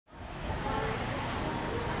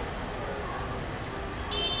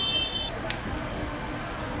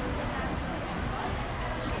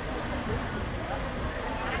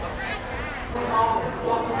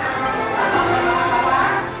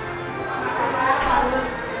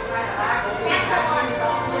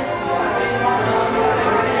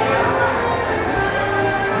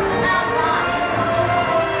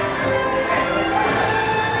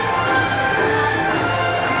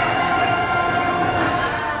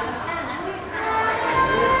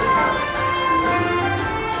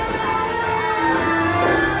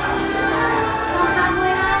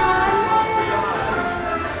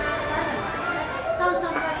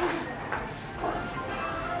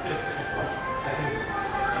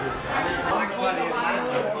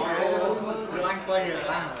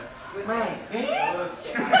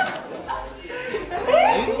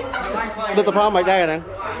Lít tập Paul mày đây nè.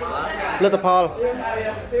 Lít tập Paul.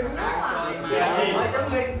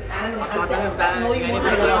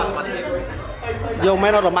 Vô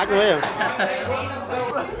mấy nó đầm mắt nữa à?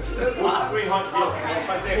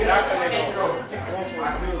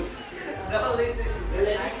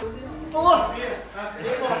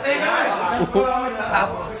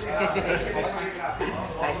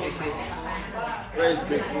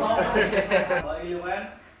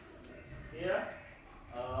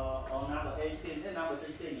 On number 18 and number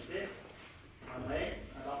 16 okay? Mấy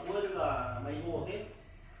đọc bữa tức là mấy mua okay?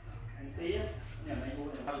 Anh tí á, nhà mấy mua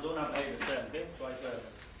này số number 8 the same okay? Xoay trở.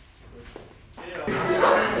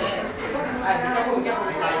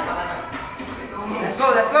 Let's go,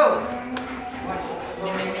 let's go.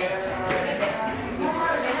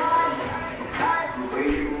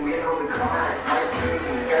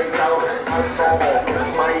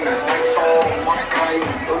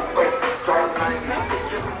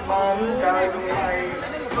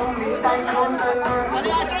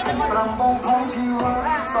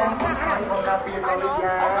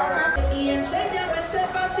 Y enséñame ese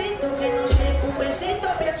pasito que no sé, un besito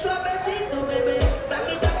bien suavecito, bebé.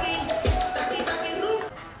 Taqui, taqui, taqui, taqui, rum.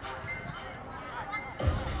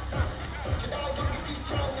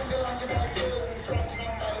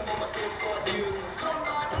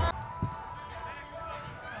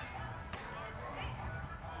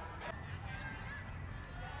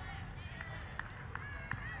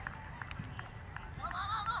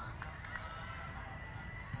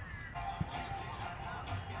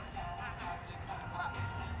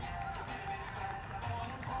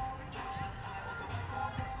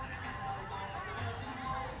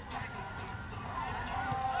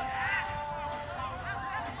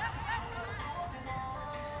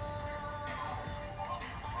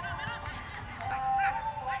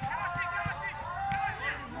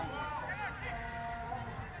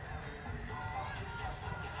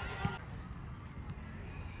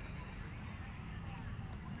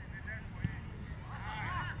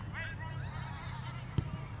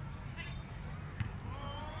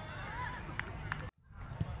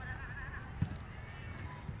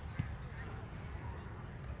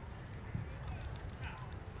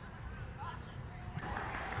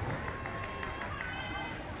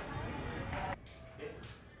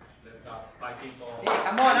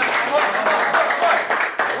 Come on, come on, come on.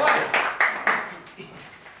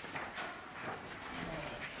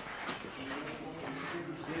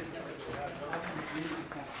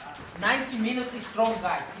 90 minutes is strong,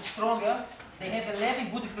 guys. It's strong, yeah? They have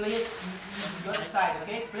 11 good players in the other side,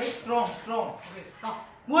 okay? Play strong, strong. Okay, come.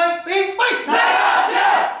 One, big, wait!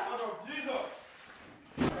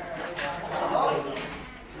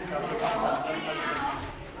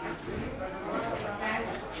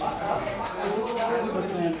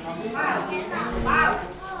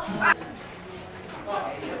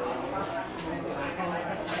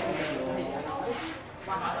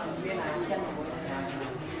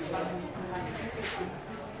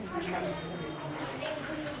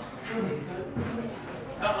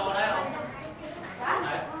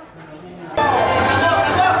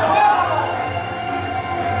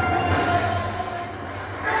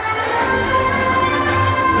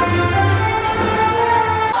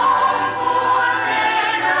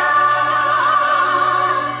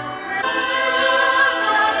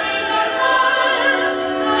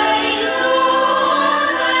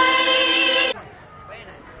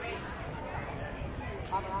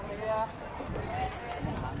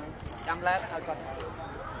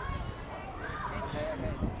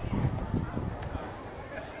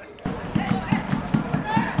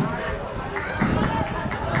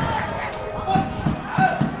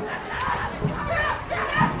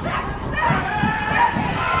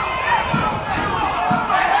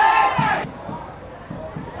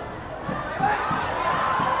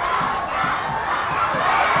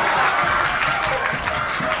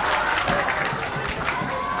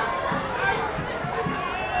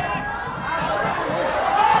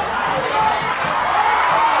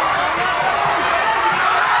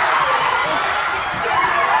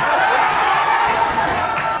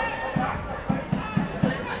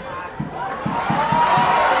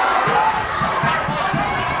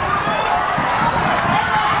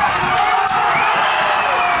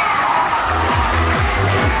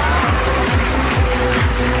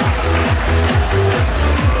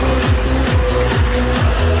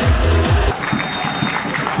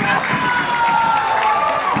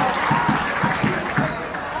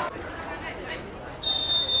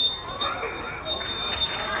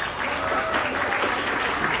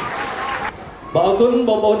 Bảo quân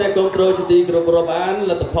bóng bóng này control cho tí group Roban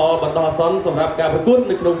là tập phò bắn đo son sầm rạp cả một cútใ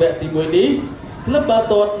นក្នុងវគ្គទី1នេះក្លឹបបាល់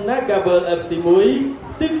ទាត់ Nagavel FC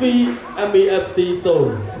 1 Tiffy Ami FC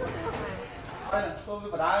 0 tôi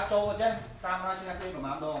với bà đá châu trên tam ra trên kia của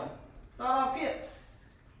mám đồ đó kia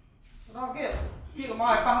của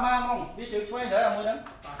mọi pha ba không đi chữ xoay đấy là mua đấy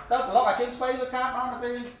tớ của cả trên xoay với ca ban là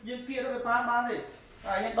bên dưới kia nó bên pha ban đi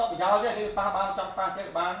những độ giàu chứ cái pha ban trong pha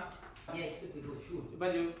trên ban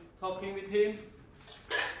when you talking with him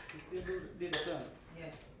he still did the same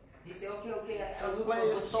He said, okay.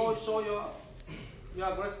 Show your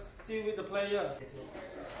aggressive with the player.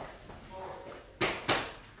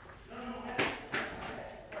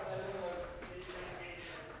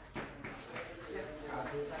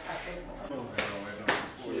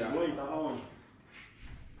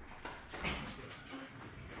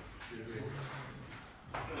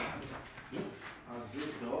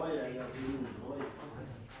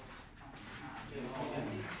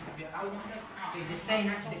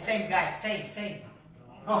 The same guy, same.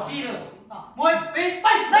 Serious. Một, hai,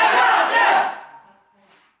 ba.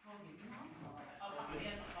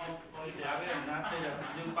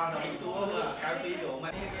 Nhưng ban đầu tôi là cái video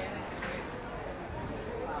mà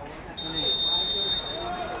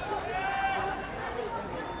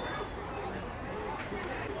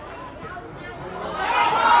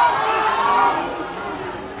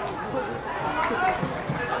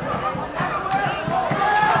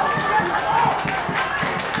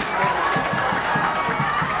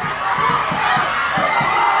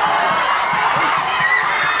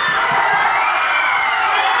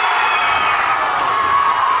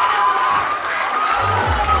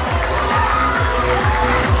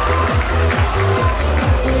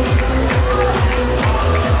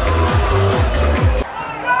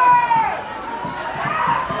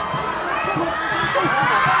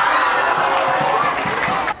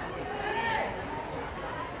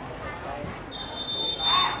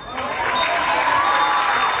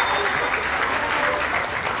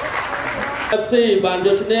FC បានយ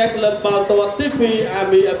កឈ្នះក្លឹបបាល់ទាត់ Tiffy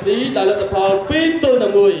Ami FC ដោយលទ្ធផល 2-1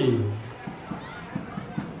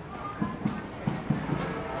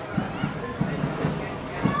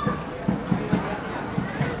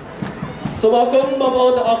 សូមអរគុណបងប្អូ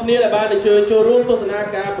នទាំងអស់គ្នាដែលបានអញ្ជើញចូលរួមទស្សនា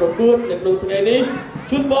ការប្រកួតនៅក្នុងថ្ងៃនេះ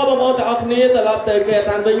ជូនពរបងប្អូនទាំងអស់គ្នាត្រឡប់ទៅគេ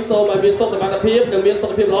ឋានវិញសូមឲ្យមានសុខសុខភាពនិងមានសុ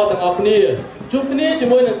ខភាពល្អទាំងអស់គ្នាជួបគ្នាជា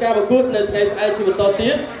មួយនឹងការប្រកួតនៅថ្ងៃស្អែកជាបន្តទៀ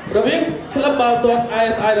តរវាងក្លឹបបាល់ទាត់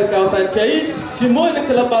ISI នៅកោសែនជ័យជាមួយនឹង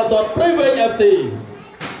ក្លឹបបាល់ទាត់ព្រៃវែង FC